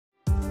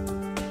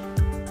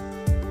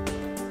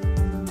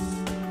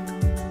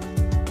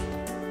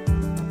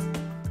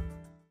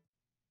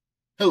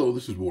Hello,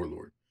 this is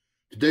Warlord.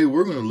 Today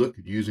we're going to look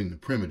at using the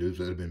primitives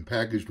that have been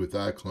packaged with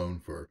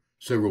iClone for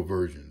several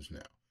versions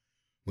now.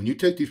 When you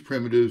take these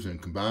primitives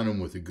and combine them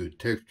with a good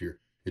texture,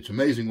 it's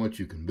amazing what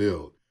you can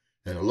build.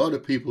 And a lot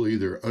of people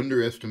either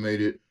underestimate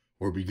it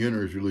or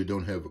beginners really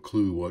don't have a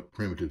clue what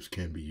primitives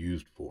can be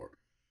used for.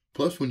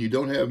 Plus, when you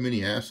don't have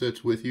many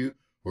assets with you,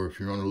 or if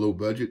you're on a low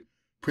budget,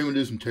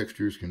 primitives and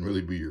textures can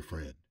really be your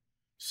friend.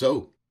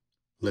 So,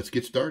 let's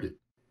get started.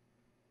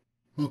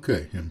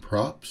 Okay, in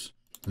props,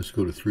 let's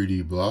go to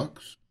 3D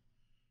blocks,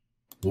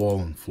 wall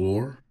and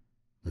floor.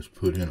 Let's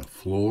put in a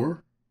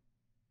floor,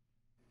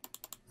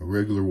 a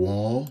regular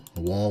wall,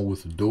 a wall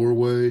with a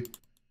doorway,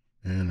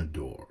 and a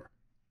door.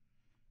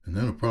 And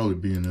that'll probably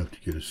be enough to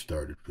get us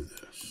started for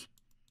this.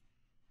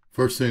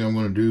 First thing I'm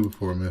going to do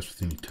before I mess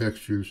with any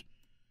textures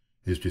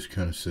is just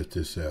kind of set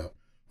this out.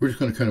 We're just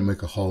going to kind of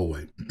make a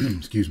hallway.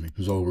 Excuse me,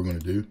 is all we're going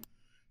to do.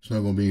 It's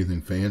not going to be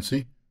anything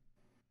fancy.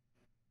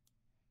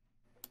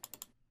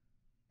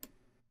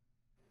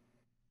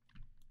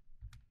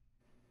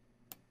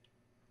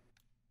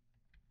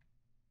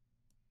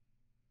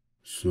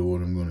 So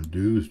what I'm going to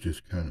do is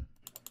just kind of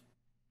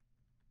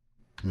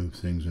move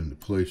things into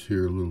place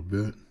here a little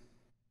bit.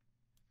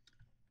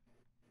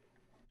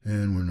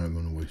 And we're not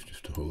going to waste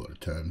just a whole lot of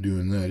time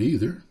doing that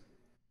either.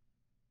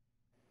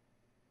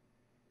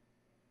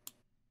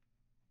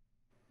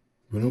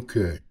 But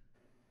okay.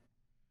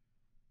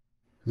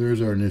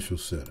 There's our initial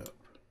setup.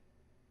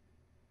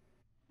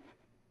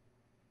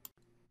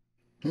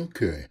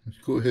 Okay, let's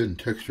go ahead and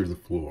texture the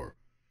floor.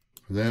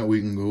 For that we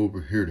can go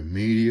over here to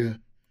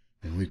media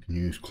and we can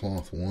use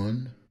cloth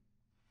 1.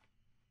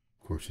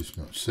 Of course it's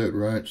not set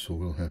right, so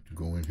we'll have to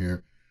go in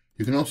here.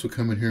 You can also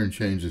come in here and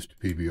change this to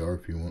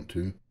PBR if you want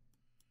to.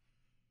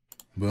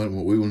 But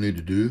what we will need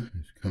to do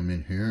is come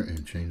in here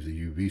and change the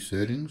UV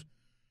settings.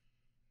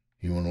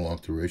 You want to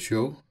lock the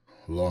ratio,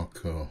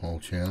 lock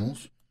all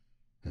channels,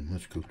 and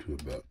let's go to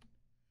about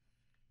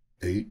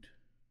 8,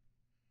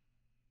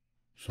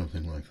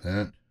 something like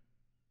that.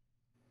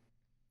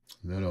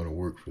 That ought to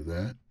work for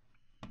that.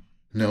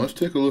 Now let's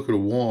take a look at a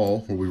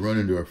wall where we run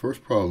into our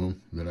first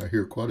problem that I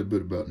hear quite a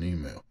bit about in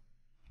email.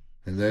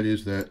 And that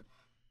is that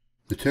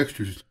the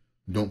textures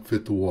don't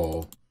fit the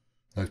wall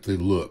like they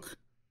look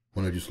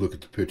when I just look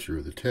at the picture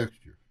of the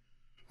texture.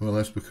 Well,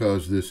 that's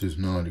because this is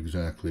not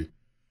exactly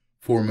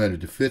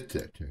formatted to fit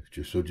that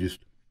texture. So just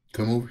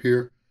come over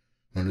here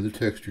under the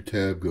texture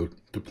tab, go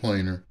to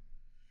planar,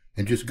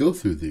 and just go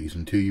through these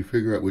until you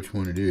figure out which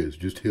one it is.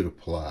 Just hit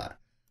apply.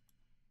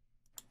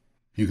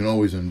 You can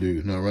always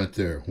undo. Now right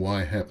there,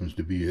 Y happens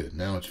to be it.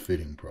 Now it's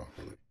fitting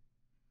properly.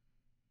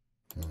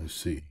 Now let's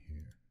see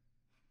here.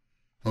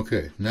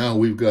 Okay, now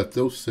we've got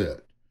those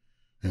set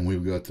and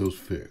we've got those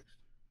fixed.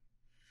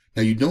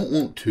 Now you don't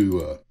want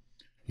to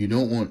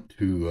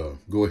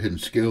go ahead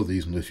and scale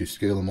these unless you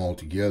scale them all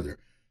together,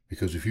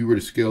 because if you were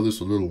to scale this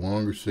a little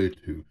longer, say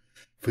to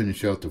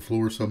finish out the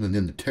floor or something,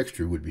 then the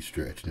texture would be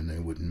stretched and they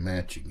wouldn't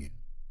match again.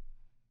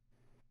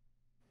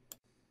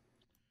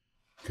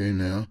 Okay,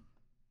 now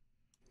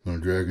I'm going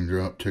to drag and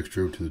drop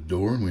texture over to the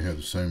door, and we have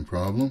the same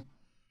problem.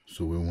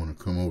 So we want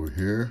to come over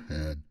here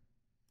and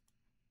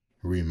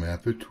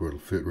remap it to where it'll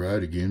fit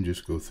right. Again,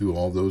 just go through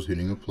all those,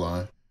 hitting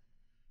apply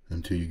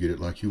until you get it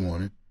like you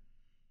want it.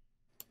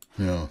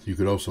 Now, you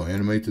could also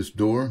animate this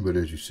door, but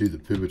as you see, the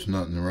pivot's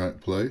not in the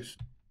right place.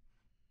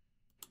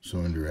 So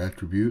under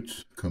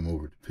attributes, come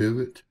over to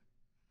pivot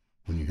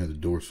when you have the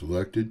door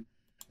selected,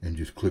 and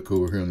just click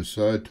over here on the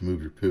side to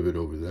move your pivot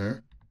over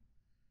there.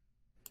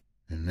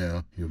 And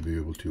now you'll be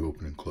able to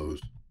open and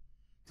close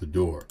the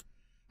door.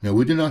 Now,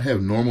 we do not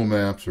have normal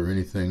maps or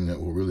anything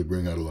that will really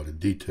bring out a lot of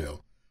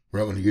detail. We're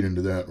not going to get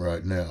into that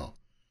right now,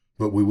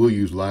 but we will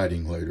use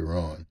lighting later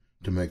on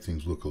to make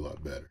things look a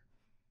lot better.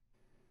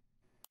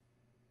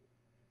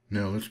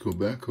 Now let's go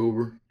back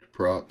over to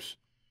props,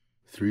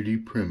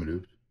 3D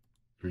primitives,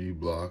 3D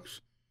blocks.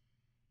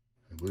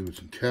 I believe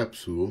it's in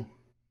capsule.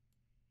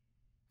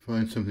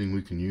 Find something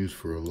we can use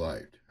for a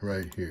light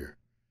right here,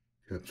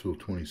 capsule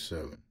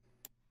 27.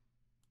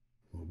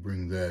 We'll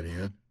bring that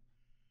in.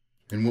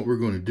 And what we're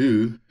going to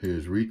do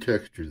is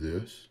retexture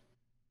this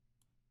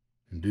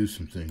and do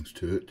some things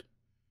to it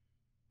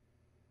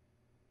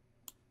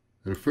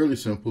that are fairly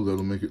simple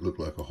that'll make it look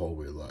like a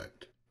hallway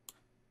light.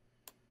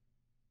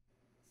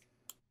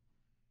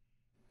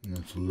 And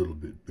that's a little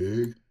bit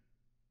big.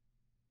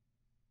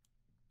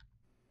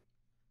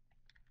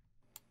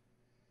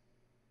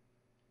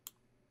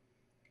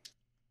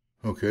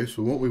 Okay,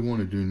 so what we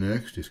want to do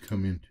next is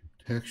come into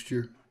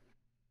texture.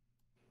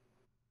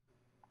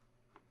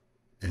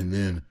 And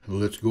then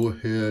let's go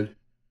ahead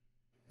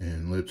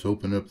and let's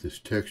open up this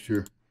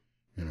texture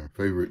in our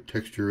favorite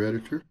texture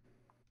editor.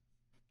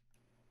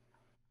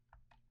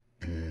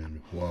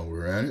 And while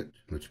we're at it,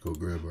 let's go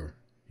grab our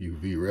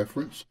UV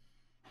reference.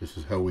 This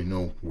is how we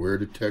know where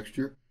to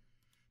texture.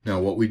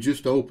 Now what we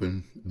just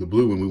opened, the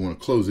blue one, we want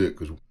to close it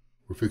because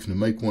we're fixing to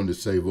make one to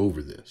save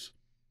over this.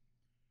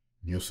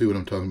 And you'll see what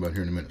I'm talking about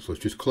here in a minute. So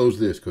let's just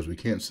close this because we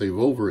can't save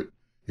over it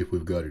if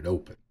we've got it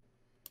open.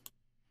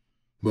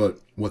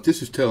 But what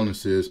this is telling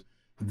us is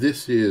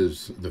this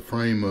is the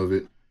frame of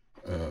it.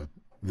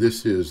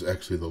 This is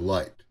actually the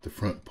light, the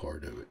front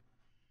part of it.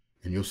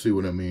 And you'll see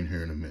what I mean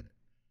here in a minute.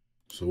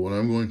 So what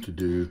I'm going to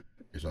do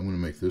is I'm going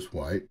to make this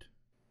white.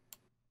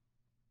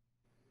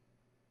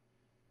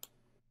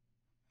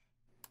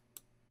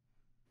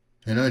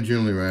 And I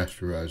generally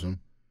rasterize them.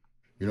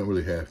 You don't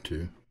really have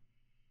to,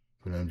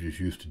 but I'm just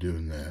used to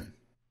doing that.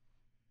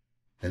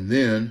 And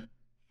then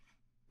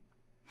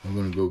I'm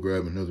going to go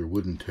grab another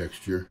wooden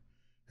texture,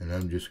 and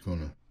I'm just going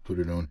to put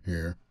it on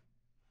here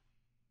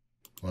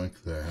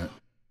like that.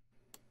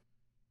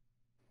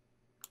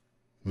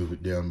 Move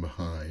it down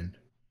behind,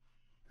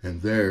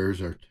 and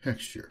there's our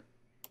texture.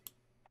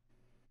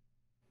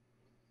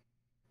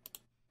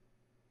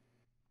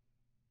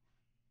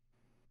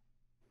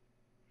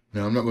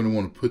 Now I'm not going to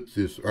want to put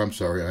this, or I'm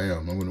sorry, I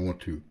am. I'm going to want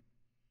to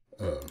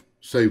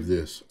save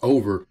this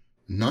over,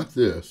 not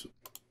this,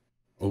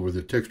 over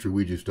the texture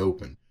we just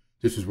opened.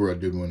 This is where I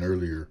did one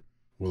earlier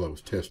while I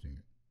was testing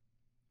it.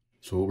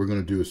 So what we're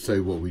going to do is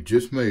save what we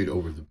just made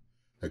over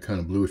that kind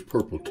of bluish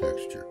purple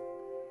texture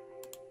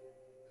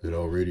that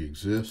already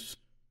exists.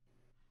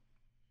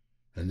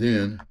 And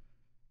then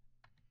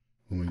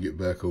when we get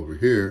back over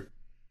here,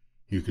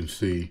 you can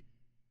see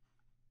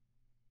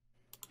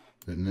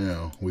that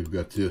now we've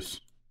got this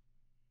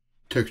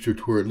texture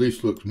to where it at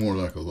least looks more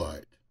like a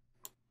light.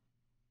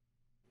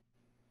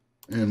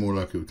 And more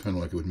like it would, kind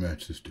of like it would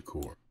match this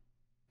decor.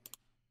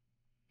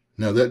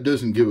 Now that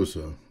doesn't give us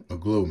a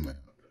glow map.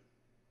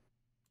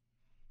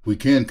 We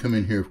can come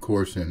in here, of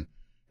course, and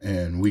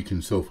we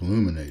can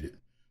self-illuminate it.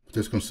 But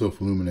that's going to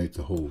self-illuminate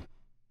the whole,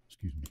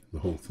 the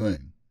whole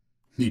thing.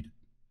 Need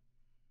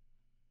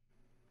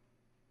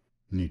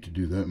to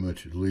do that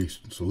much at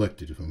least.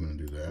 Select it if I'm going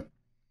to do that.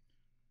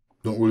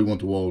 Don't really want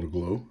the wall to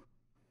glow.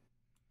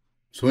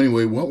 So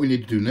anyway, what we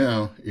need to do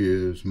now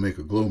is make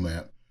a glow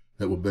map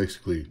that will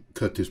basically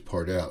cut this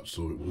part out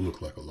so it will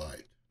look like a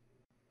light.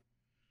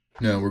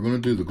 Now we're going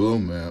to do the glow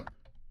map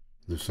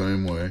the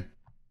same way.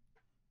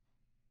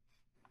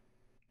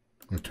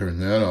 I'm going to turn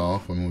that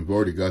off. I mean, we've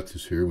already got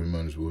this here. We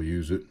might as well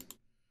use it.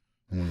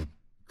 I'm going to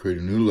create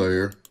a new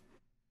layer.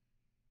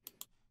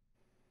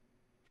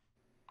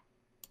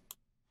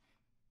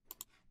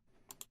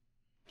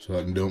 So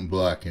I can dump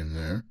black in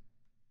there.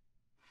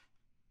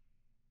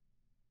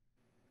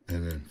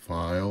 And then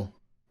File,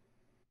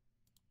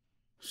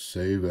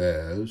 Save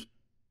As.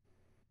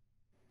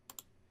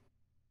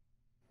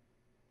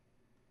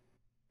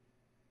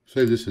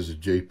 Save this as a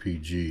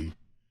JPG.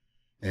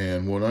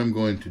 And what I'm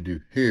going to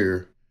do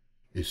here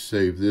is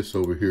save this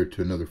over here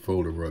to another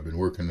folder where I've been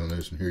working on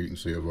this. And here you can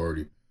see I've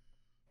already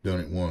done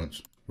it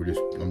once.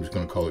 I'm just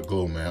going to call it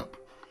Glow Map.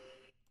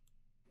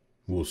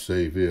 We'll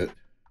save it.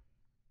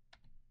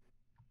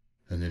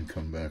 And then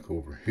come back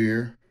over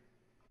here.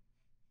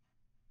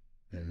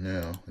 And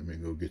now, let me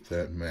go get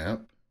that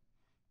map.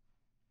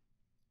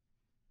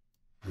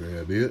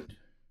 Grab it,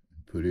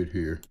 and put it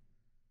here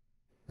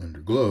under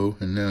glow,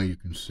 and now you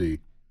can see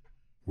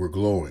we're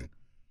glowing.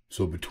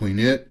 So between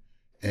it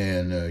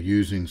and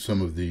using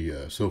some of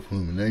the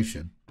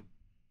self-illumination,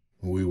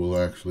 we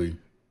will actually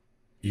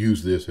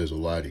use this as a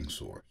lighting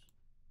source.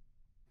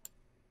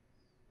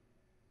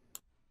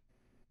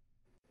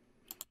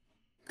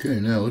 Okay,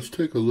 now let's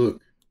take a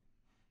look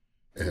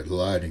at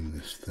lighting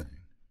this thing.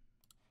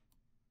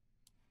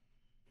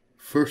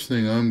 First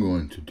thing I'm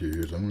going to do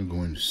is I'm going to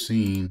go into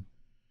Scene,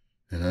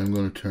 and I'm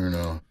going to turn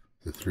off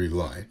the 3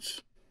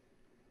 lights.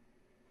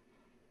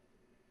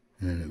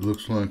 And it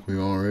looks like we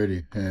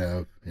already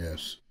have,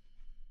 yes,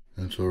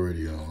 that's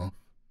already off.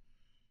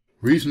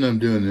 Reason I'm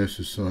doing this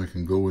is so I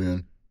can go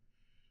in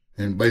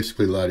and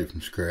basically light it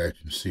from scratch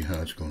and see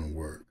how it's going to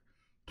work.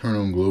 Turn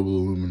on global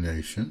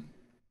illumination.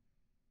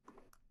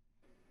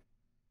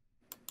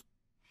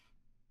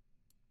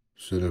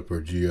 Set up our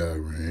GI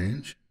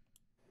range.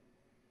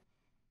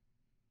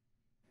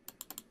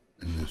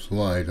 And this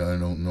light, I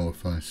don't know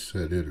if I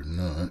set it or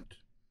not.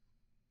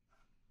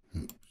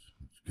 Oops,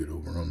 let's get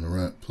over on the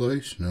right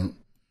place. No,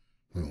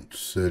 we won't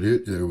set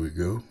it. There we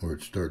go, where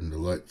it's starting to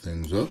light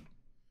things up.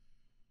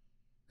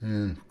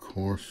 And of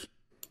course,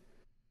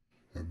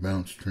 our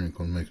bounce shrink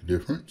will make a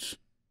difference.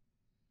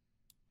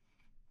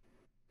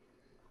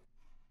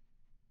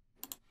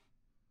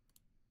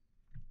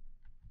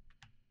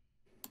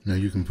 Now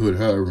you can put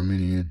however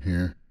many in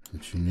here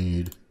that you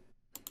need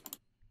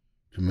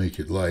to make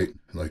it light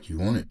like you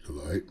want it to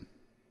light.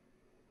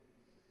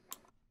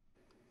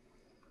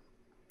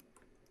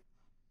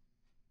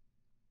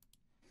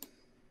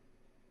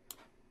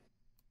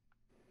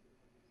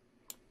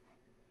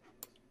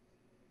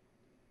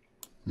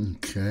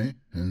 Okay,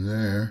 and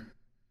there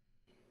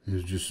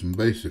is just some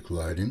basic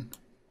lighting.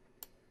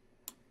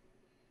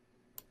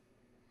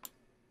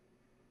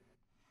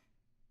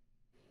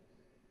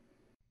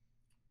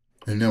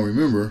 And now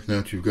remember,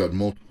 now that you've got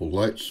multiple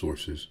light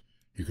sources,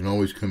 you can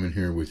always come in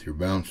here with your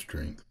bounce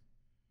strength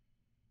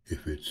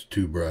if it's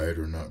too bright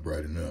or not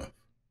bright enough,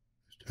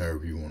 just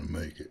however you want to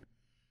make it.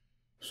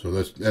 So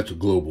that's a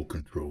global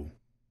control.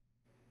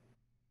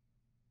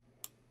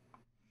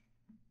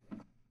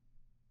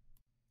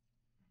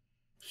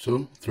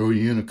 So throw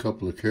you in a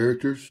couple of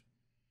characters,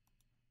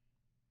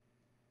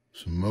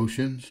 some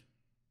motions,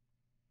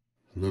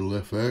 a little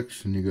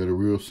FX, and you got a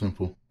real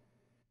simple,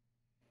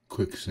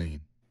 quick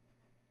scene.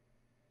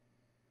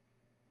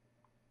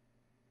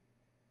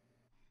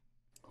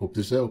 Hope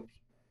this helps.